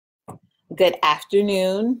Good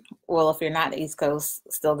afternoon. Well, if you're not East Coast,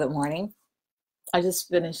 still good morning. I just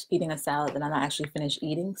finished eating a salad that I'm not actually finished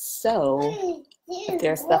eating. So if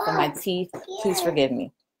there's stuff in my teeth, please forgive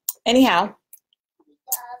me. Anyhow,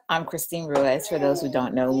 I'm Christine Ruiz. For those who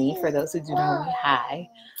don't know me, for those who do know me, hi.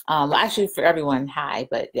 Actually, for everyone, hi.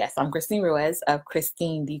 But yes, I'm Christine Ruiz of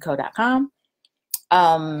ChristineDeco.com.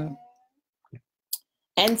 And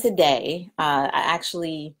today,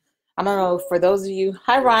 I don't know, for those of you,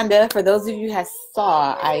 hi Rhonda, for those of you who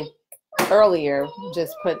saw, I earlier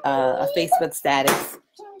just put a Facebook status.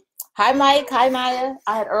 Hi Mike, hi Maya.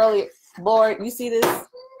 I had earlier, Lord, you see this?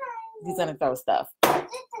 He's gonna throw stuff.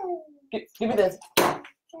 Give me this.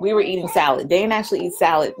 We were eating salad. Dane actually eats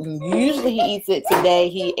salad. Usually he eats it. Today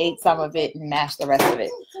he ate some of it and mashed the rest of it.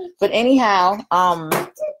 But anyhow,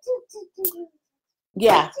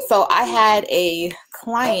 yeah, so I had a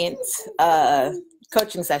client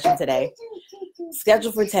coaching session today,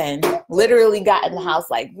 scheduled for 10, literally got in the house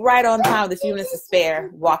like right on time with a few minutes to spare,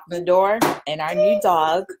 walked in the door, and our new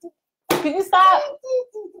dog, can you stop?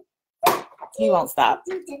 He won't stop.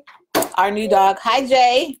 Our new dog, hi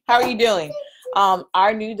Jay, how are you doing?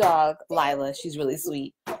 Our new dog, Lila, she's really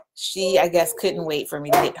sweet. She, I guess, couldn't wait for me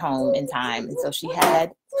to get home in time, and so she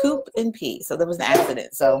had poop and pee, so there was an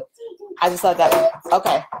accident. So I just thought that,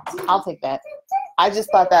 okay, I'll take that. I just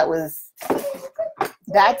thought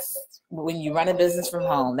that's when you run a business from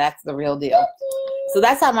home, that's the real deal. So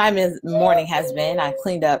that's how my morning has been. I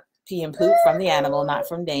cleaned up pee and poop from the animal, not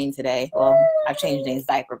from Dane today. Well, I've changed Dane's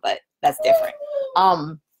diaper, but that's different.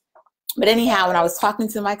 But anyhow, when I was talking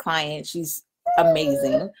to my client, she's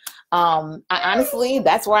amazing. Honestly,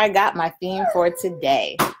 that's where I got my theme for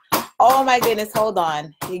today. Oh my goodness, hold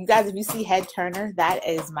on. You guys, if you see head turner, that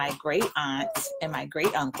is my great aunt and my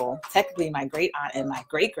great uncle. Technically my great aunt and my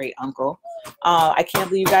great great uncle. I can't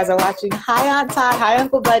believe you guys are watching. Hi Aunt Todd, hi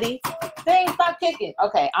Uncle Buddy. Dane, stop kicking.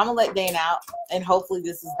 Okay, I'm gonna let Dane out and hopefully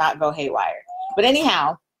this does not go haywire. But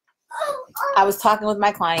anyhow, I was talking with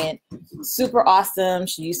my client, super awesome.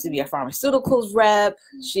 She used to be a pharmaceuticals rep.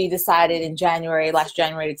 She decided in last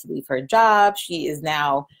January to leave her job. She is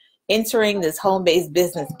now entering this home-based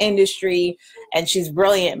business industry, and she's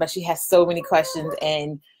brilliant, but she has so many questions,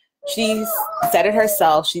 and she's said it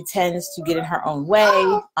herself, she tends to get in her own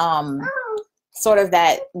way, sort of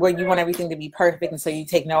that where you want everything to be perfect, and so you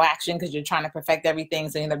take no action because you're trying to perfect everything,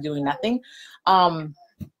 so you end up doing nothing. And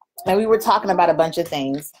we were talking about a bunch of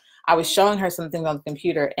things. I was showing her some things on the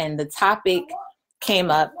computer, and the topic came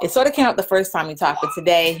up. It sort of came up the first time we talked, but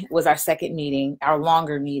today was our second meeting, our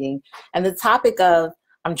longer meeting, and the topic of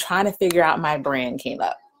I'm trying to figure out my brand came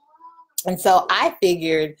up. And so I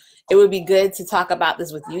figured it would be good to talk about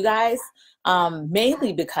this with you guys,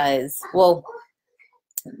 mainly because, well,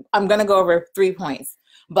 I'm going to go over 3 points.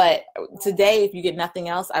 But today, if you get nothing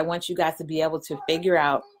else, I want you guys to be able to figure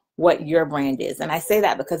out what your brand is. And I say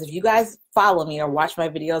that because if you guys follow me or watch my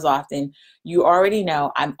videos often, you already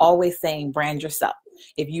know I'm always saying brand yourself.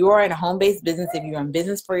 If you are in a home-based business, if you're in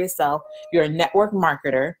business for yourself, you're a network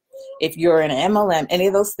marketer, if you're in an MLM, any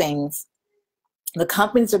of those things, the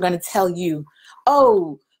companies are going to tell you,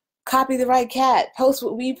 oh, copy the right cat, post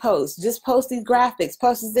what we post, just post these graphics,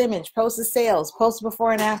 post this image, post the sales, post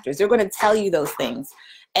before and afters. They're going to tell you those things.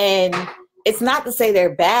 And it's not to say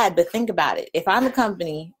they're bad, but think about it. If I'm a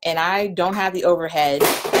company and I don't have the overhead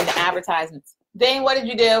and the advertisements, Dane, what did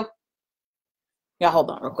you do? Y'all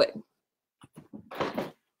hold on real quick.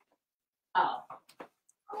 Oh.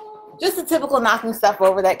 Just the typical knocking stuff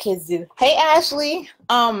over that kids do. Hey, Ashley.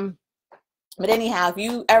 But anyhow, if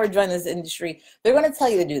you ever join this industry, they're going to tell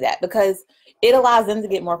you to do that because it allows them to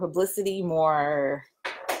get more publicity, more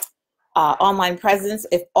online presence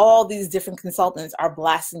if all these different consultants are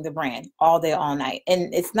blasting the brand all day, all night.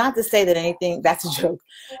 And it's not to say that anything, that's a joke.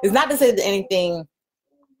 It's not to say that anything,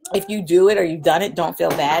 if you do it or you've done it, don't feel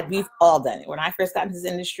bad. We've all done it. When I first got into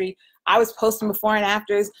this industry, I was posting before and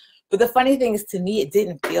afters. But the funny thing is, to me, it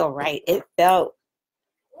didn't feel right. It felt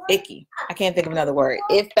icky. I can't think of another word.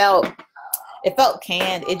 It felt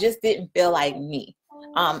canned. It just didn't feel like me.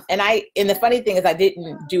 And the funny thing is I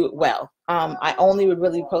didn't do it well. I only would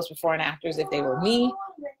really post before and afters if they were me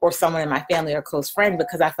or someone in my family or a close friend,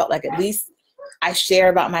 because I felt like at least I share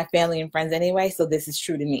about my family and friends anyway. So this is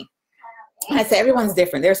true to me. And I say everyone's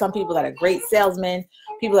different. There are some people that are great salesmen,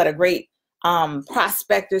 people that are great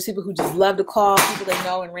prospectors, people who just love to call people they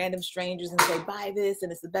know and random strangers and say, buy this,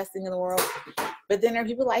 and it's the best thing in the world. But then there are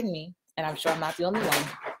people like me, and I'm sure I'm not the only one,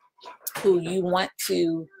 who you want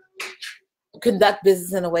to conduct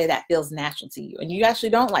business in a way that feels natural to you. And you actually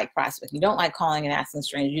don't like prospecting. You don't like calling and asking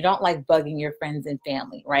strangers. You don't like bugging your friends and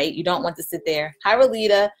family, right? You don't want to sit there, hi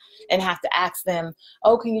Rolita, and have to ask them,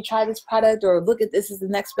 oh, can you try this product? Or look at this as the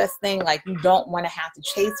next best thing. Like, you don't want to have to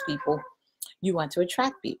chase people. You want to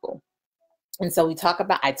attract people. And so I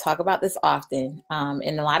talk about this often,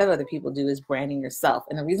 and a lot of other people do, is branding yourself.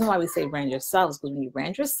 And the reason why we say brand yourself is because when you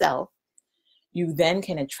brand yourself, you then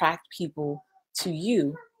can attract people to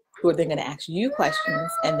you who are then going to ask you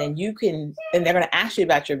questions, and then they're going to ask you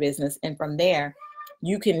about your business. And from there,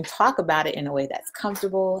 you can talk about it in a way that's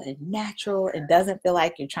comfortable and natural and doesn't feel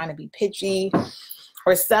like you're trying to be pitchy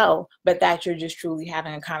or sell, but that you're just truly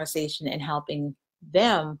having a conversation and helping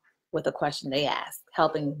them with a question they ask,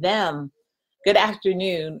 helping them good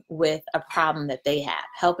afternoon with a problem that they have,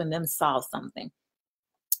 helping them solve something.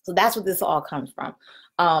 So that's what this all comes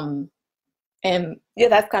from. And yeah,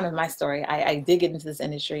 that's kind of my story. I did get into this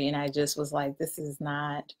industry and I just was like, this is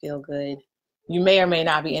not feel good. You may or may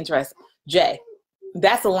not be interested. Jay,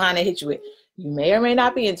 that's the line I hit you with. You may or may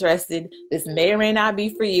not be interested. This may or may not be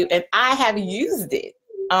for you. And I have used it.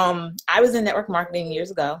 I was in network marketing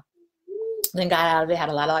years ago, then got out of it, had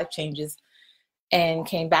a lot of life changes, and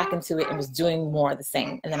came back into it and was doing more of the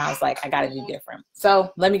same. And then I was like, I got to do different.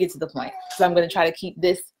 So let me get to the point. So I'm going to try to keep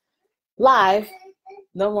this live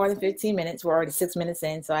no more than 15 minutes. We're already 6 minutes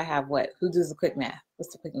in. So I have what? Who does the quick math?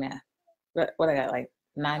 What's the quick math? What I got, like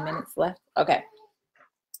 9 minutes left? Okay.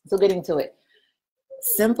 So getting to it.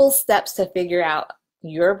 Simple steps to figure out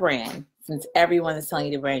your brand, since everyone is telling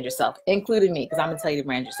you to brand yourself, including me, because I'm going to tell you to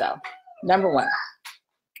brand yourself. Number one,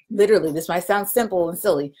 literally, this might sound simple and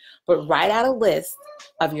silly, but write out a list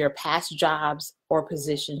of your past jobs or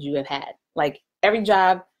positions you have had. Like every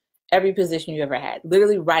job, every position you ever had.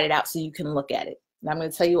 Literally write it out so you can look at it. And I'm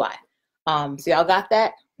going to tell you why. So y'all got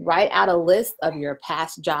that? Write out a list of your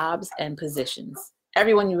past jobs and positions.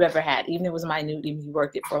 Everyone you've ever had, even if it was minute, even if you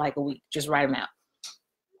worked it for like a week, just write them out.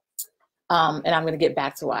 And I'm going to get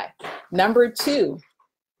back to why. Number two,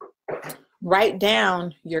 write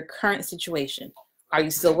down your current situation. Are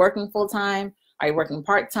you still working full-time? Are you working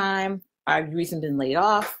part-time? Are you recently been laid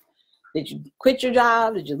off? Did you quit your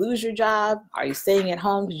job? Did you lose your job? Are you staying at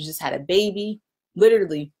home because you just had a baby?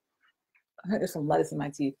 Literally, there's some lettuce in my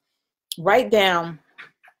teeth. Write down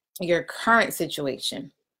your current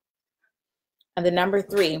situation. And then number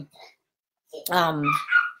three,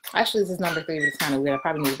 actually this is number three, but it's kind of weird. I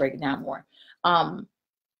probably need to break it down more. And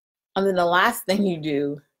then the last thing you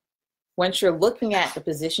do, once you're looking at the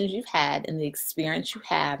positions you've had and the experience you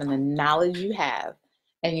have and the knowledge you have,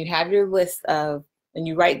 and you have your list of, and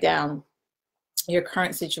you write down your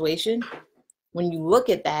current situation, when you look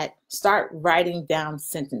at that, start writing down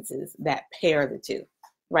sentences that pair the two,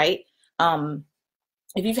 right?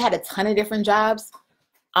 If you've had a ton of different jobs,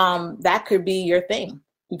 that could be your thing.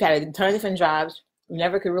 You've had a ton of different jobs. You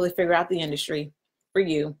never could really figure out the industry for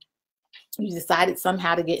you. You decided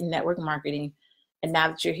somehow to get in network marketing. And now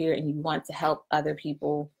that you're here and you want to help other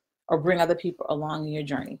people or bring other people along in your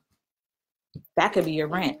journey, that could be your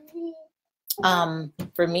brand.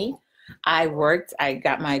 For me, I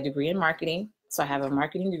got my degree in marketing. So I have a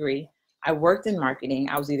marketing degree. I worked in marketing.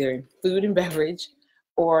 I was either in food and beverage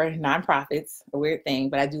or nonprofits, a weird thing,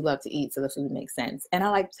 but I do love to eat, so the food makes sense. And I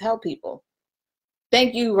like to help people.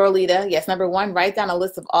 Thank you, Rolita. Yes, number one, write down a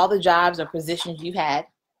list of all the jobs or positions you had.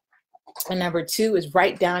 And number two is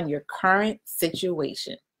write down your current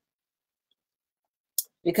situation.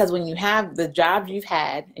 Because when you have the jobs you've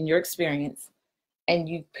had and your experience, and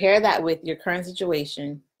you pair that with your current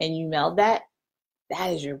situation, and you meld that,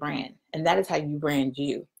 that is your brand. And that is how you brand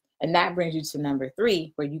you. And that brings you to number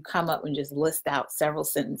three, where you come up and just list out several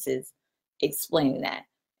sentences explaining that.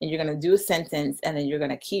 And you're going to do a sentence, and then you're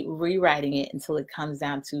going to keep rewriting it until it comes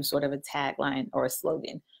down to sort of a tagline or a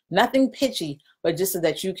slogan. Nothing pitchy, but just so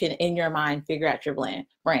that you can, in your mind, figure out your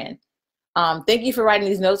brand. Thank you for writing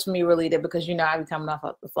these notes for me, Rolita, because you know I be coming off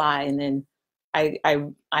the fly, and then I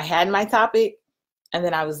had my topic, and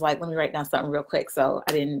then I was like, let me write down something real quick, so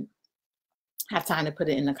I didn't have time to put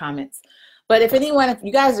it in the comments. But if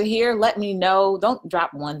you guys are here, let me know. Don't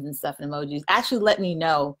drop ones and stuff and emojis. Actually, let me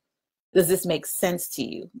know. Does this make sense to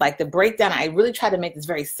you? Like the breakdown, I really try to make this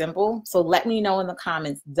very simple. So let me know in the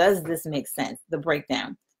comments, does this make sense, the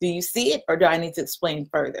breakdown? Do you see it, or do I need to explain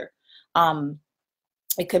further?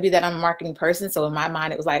 It could be that I'm a marketing person, so in my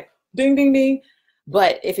mind it was like ding, ding, ding.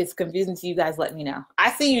 But if it's confusing to you guys, let me know.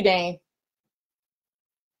 I see you, Dane.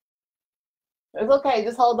 It's okay,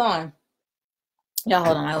 just hold on. Yeah,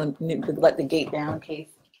 hold on, I need to let the gate down in case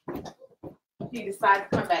he decides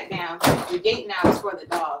to come back down. The gate now is for the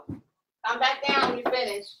dog. Come back down when you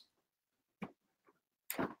finish.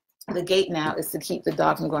 the gate now is to keep the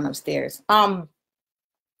dog from going upstairs. And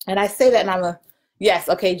I say that and yes,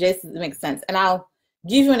 okay, Jason, it makes sense. And I'll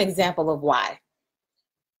give you an example of why.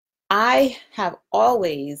 I have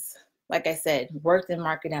always, like I said, worked in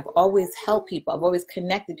marketing. I've always helped people. I've always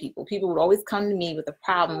connected people. People would always come to me with a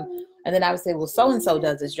problem. And then I would say, well, so-and-so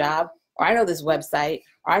does this job, or I know this website,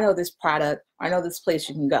 or I know this product, or I know this place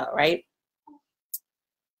you can go, right?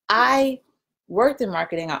 I worked in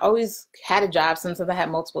marketing. I always had a job. Sometimes I had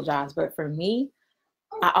multiple jobs. But for me,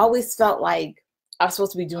 I always felt like I was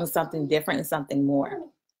supposed to be doing something different and something more.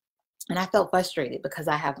 And I felt frustrated because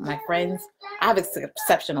I have my friends. I have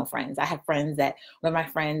exceptional friends. I have friends that one of my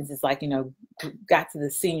friends is like, got to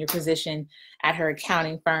the senior position at her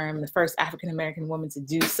accounting firm, the first African-American woman to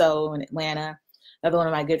do so in Atlanta. Another one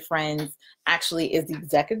of my good friends actually is the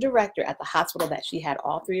executive director at the hospital that she had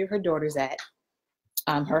all three of her daughters at.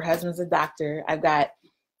 Her husband's a doctor. I've got,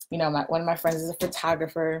 one of my friends is a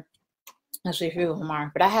photographer. Actually, a few of them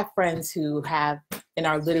are, but I have friends who have and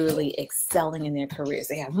are literally excelling in their careers.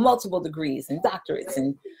 They have multiple degrees and doctorates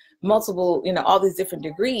and multiple, all these different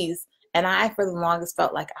degrees. And I, for the longest,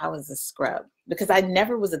 felt like I was a scrub because I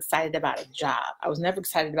never was excited about a job. I was never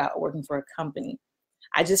excited about working for a company.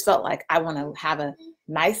 I just felt like I want to have a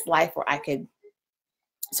nice life where I could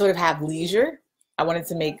sort of have leisure. I wanted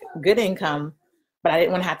to make good income, but I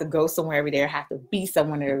didn't want to have to go somewhere every day or have to be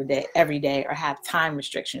somewhere every day or have time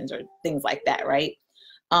restrictions or things like that, right?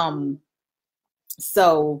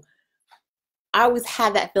 So I always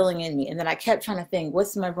had that feeling in me. And then I kept trying to think,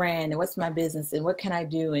 what's my brand and what's my business and what can I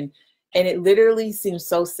do? And it literally seems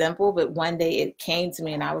so simple, but one day it came to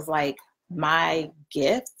me and I was like, my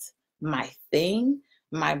gift, my thing,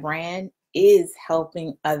 my brand is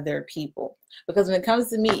helping other people. Because when it comes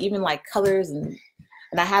to me, even like colors and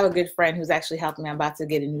I have a good friend who's actually helping me. I'm about to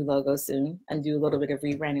get a new logo soon and do a little bit of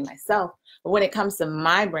rebranding myself. But when it comes to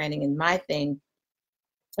my branding and my thing,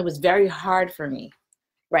 it was very hard for me,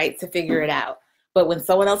 right, to figure it out. But when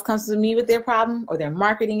someone else comes to me with their problem or their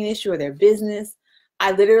marketing issue or their business,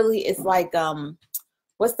 I literally, it's like,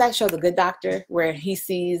 what's that show, The Good Doctor, where he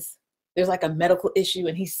sees there's like a medical issue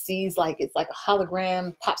and he sees like, it's like a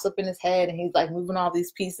hologram pops up in his head and he's like moving all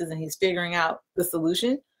these pieces and he's figuring out the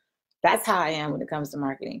solution. That's how I am when it comes to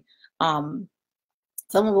marketing.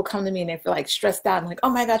 Someone will come to me and they feel like stressed out and like, oh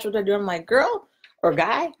my gosh, what do I do? I'm like, girl or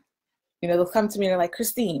guy, they'll come to me and they're like,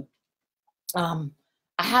 Christine, I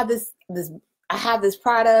have this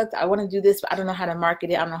product. I want to do this, but I don't know how to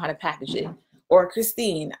market it. I don't know how to package it. Or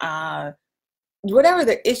Christine, whatever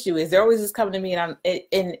the issue is, they're always just coming to me and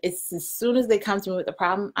it's as soon as they come to me with the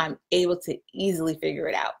problem, I'm able to easily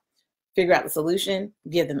figure out the solution,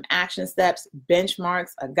 give them action steps,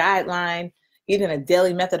 benchmarks, a guideline, even a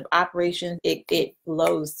daily method of operation. It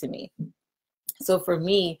flows to me. So for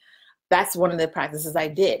me, that's one of the practices I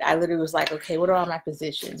did. I literally was like, okay, what are all my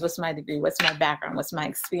positions? What's my degree? What's my background? What's my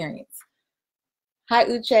experience? Hi,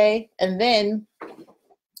 Uche. And then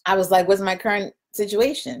I was like, what's my current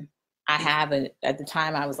situation? At the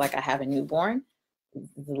time, I was like, I have a newborn,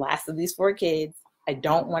 the last of these 4 kids. I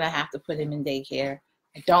don't want to have to put him in daycare.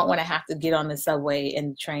 I don't want to have to get on the subway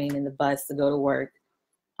and the train and the bus to go to work.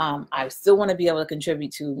 I still want to be able to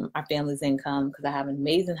contribute to my family's income because I have an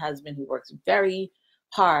amazing husband who works very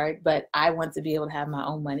hard, but I want to be able to have my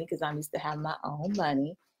own money because I'm used to having my own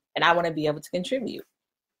money and I want to be able to contribute.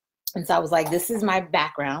 And so I was like, this is my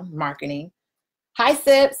background, marketing. Hi,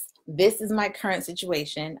 Sips. This is my current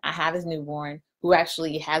situation. I have his newborn who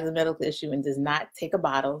actually has a medical issue and does not take a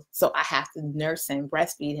bottle. So I have to nurse him,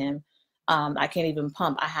 breastfeed him. I can't even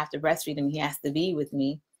pump. I have to breastfeed him. He has to be with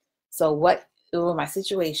me. So what was my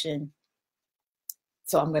situation?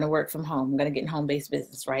 So I'm going to work from home. I'm going to get in home-based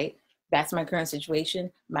business, right? That's my current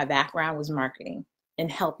situation. My background was marketing and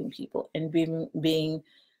helping people and being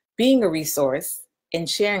a resource and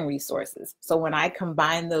sharing resources. So when I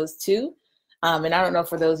combine those two, and I don't know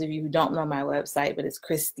for those of you who don't know my website, but it's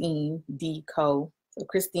Christine Dco, so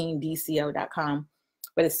ChristineDCO.com.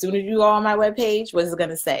 But as soon as you go on my webpage, what is it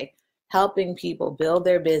going to say? Helping people build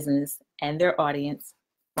their business and their audience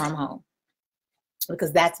from home.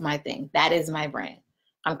 Because that's my thing. That is my brand.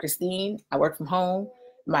 I'm Christine. I work from home.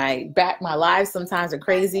 My lives sometimes are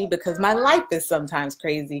crazy because my life is sometimes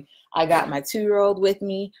crazy. I got my 2-year-old with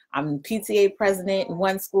me. I'm PTA president in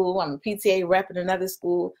one school. I'm a PTA rep in another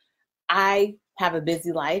school. I have a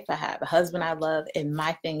busy life. I have a husband I love. And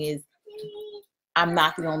my thing is, I'm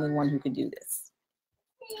not the only one who can do this.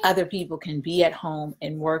 Other people can be at home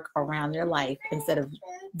and work around their life instead of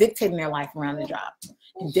dictating their life around the job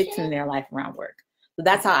and dictating their life around work. So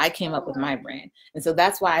that's how I came up with my brand. And so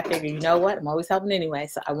that's why I figured, you know what, I'm always helping anyway.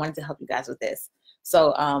 So I wanted to help you guys with this.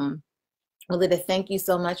 So Lolita, thank you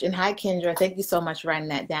so much. And hi, Kendra. Thank you so much for writing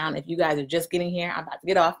that down. If you guys are just getting here, I'm about to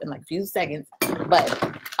get off in like a few seconds. But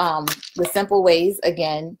the simple ways,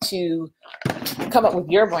 again, to come up with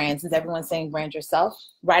your brand, since everyone's saying brand yourself,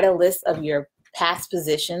 write a list of your past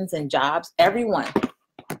positions and jobs, everyone,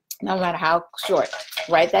 no matter how short,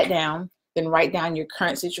 write that down. Then write down your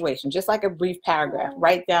current situation, just like a brief paragraph.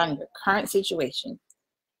 Write down your current situation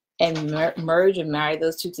and merge and marry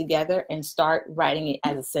those two together and start writing it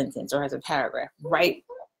as a sentence or as a paragraph. Write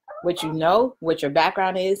what you know, what your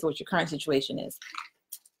background is, what your current situation is.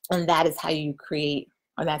 And that is how you create,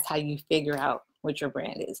 or that's how you figure out what your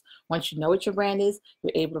brand is. Once you know what your brand is,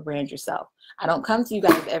 you're able to brand yourself. I don't come to you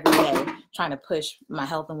guys every day trying to push my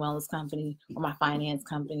health and wellness company or my finance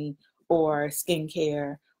company or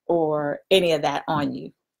skincare or any of that on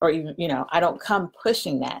you. Or even, you know, I don't come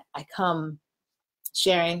pushing that. I come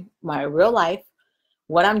sharing my real life,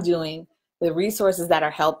 what I'm doing, the resources that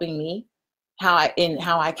are helping me, how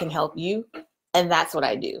I can help you. And that's what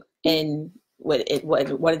I do. And what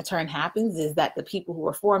in turn happens is that the people who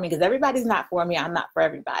are for me, because everybody's not for me, I'm not for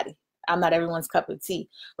everybody. I'm not everyone's cup of tea.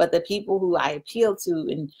 But the people who I appeal to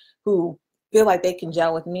and who feel like they can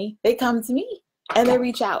gel with me, they come to me and they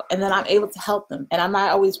reach out, and then I'm able to help them. And I'm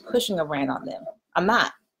not always pushing a brand on them. I'm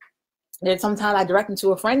not. There's sometimes I direct them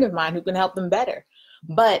to a friend of mine who can help them better.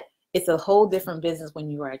 But it's a whole different business when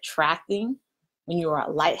you are attracting, when you are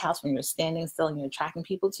a lighthouse, when you're standing still and you're attracting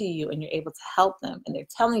people to you and you're able to help them and they're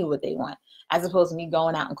telling you what they want, as opposed to me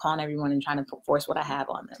going out and calling everyone and trying to force what I have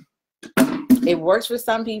on them. It works for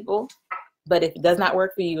some people, but if it does not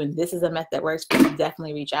work for you and this is a method that works for you,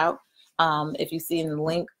 definitely reach out. If you see in the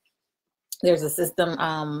link, there's a system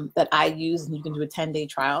that I use, and you can do a 10-day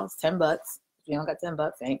trial. It's $10. If you don't got $10,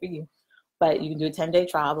 it ain't for you. But you can do a 10-day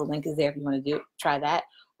trial. The link is there if you want to try that.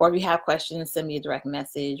 Or if you have questions, send me a direct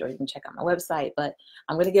message, or you can check out my website. But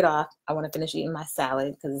I'm going to get off. I want to finish eating my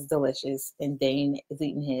salad because it's delicious. And Dane is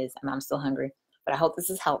eating his, and I'm still hungry. But I hope this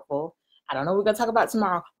is helpful. I don't know what we're going to talk about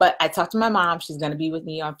tomorrow, but I talked to my mom. She's going to be with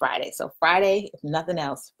me on Friday. So Friday, if nothing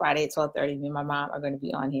else, Friday at 12:30, me and my mom are going to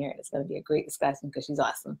be on here. It's going to be a great discussion because she's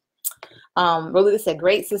awesome. Rolita said,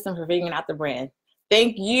 great system for figuring out the brand.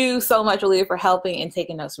 Thank you so much, Rolita, for helping and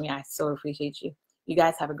taking notes for me. I so appreciate you. You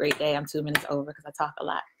guys have a great day. I'm 2 minutes over because I talk a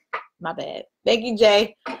lot. My bad. Thank you,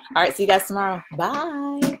 Jay. All right, see you guys tomorrow.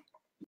 Bye.